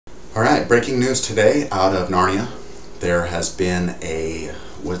Alright, breaking news today out of Narnia. There has been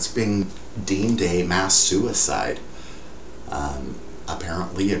what's being deemed a mass suicide.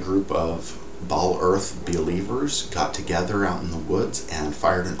 Apparently a group of Ball Earth believers got together out in the woods and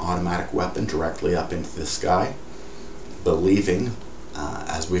fired an automatic weapon directly up into the sky, believing,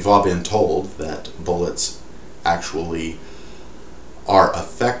 as we've all been told, that bullets actually are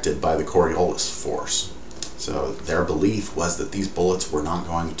affected by the Coriolis force. So their belief was that these bullets were not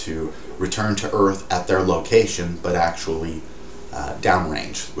going to return to Earth at their location, but actually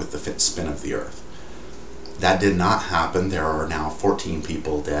downrange with the spin of the Earth. That did not happen. There are now 14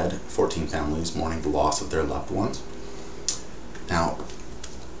 people dead, 14 families mourning the loss of their loved ones. Now,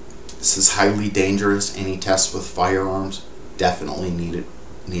 this is highly dangerous. Any tests with firearms definitely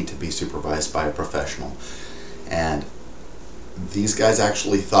need to be supervised by a professional. And these guys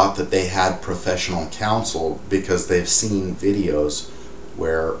actually thought that they had professional counsel because they've seen videos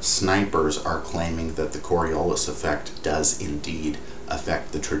where snipers are claiming that the Coriolis effect does indeed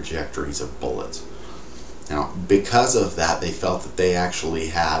affect the trajectories of bullets. Now, because of that, they felt that they actually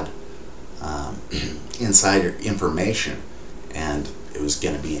had insider information, and it was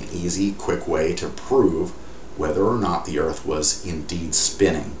going to be an easy, quick way to prove whether or not the Earth was indeed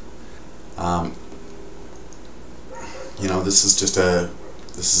spinning. You know, this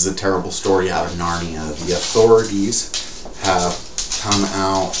is a terrible story out of Narnia. The authorities have come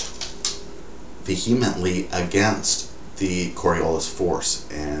out vehemently against the Coriolis force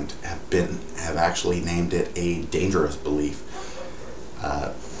and have actually named it a dangerous belief.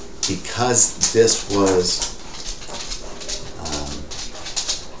 Because this was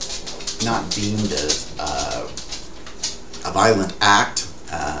not deemed as a violent act,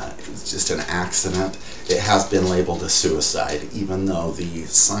 it's just an accident. It has been labeled a suicide, even though the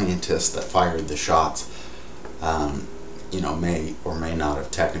scientists that fired the shots, may or may not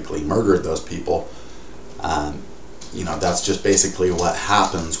have technically murdered those people. That's just basically what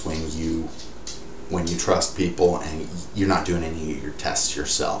happens when you trust people and you're not doing any of your tests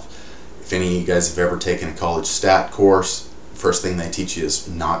yourself. If any of you guys have ever taken a college stat course, first thing they teach you is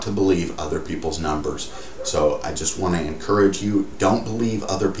not to believe other people's numbers. So I just want to encourage you, don't believe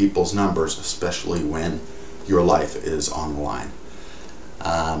other people's numbers, especially when your life is on the line.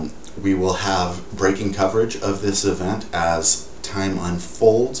 We will have breaking coverage of this event as time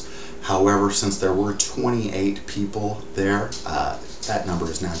unfolds. However, since there were 28 people there, that number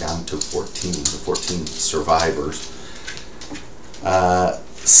is now down to 14, the 14 survivors.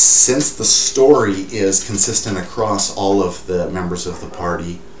 Since the story is consistent across all of the members of the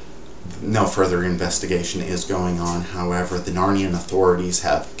party, no further investigation is going on. However, the Narnian authorities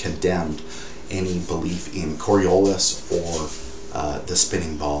have condemned any belief in Coriolis or the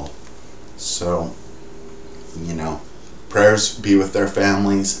spinning ball. So, prayers be with their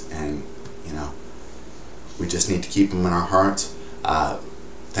families, and, we just need to keep them in our hearts.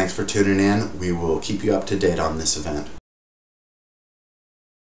 Thanks for tuning in. We will keep you up to date on this event.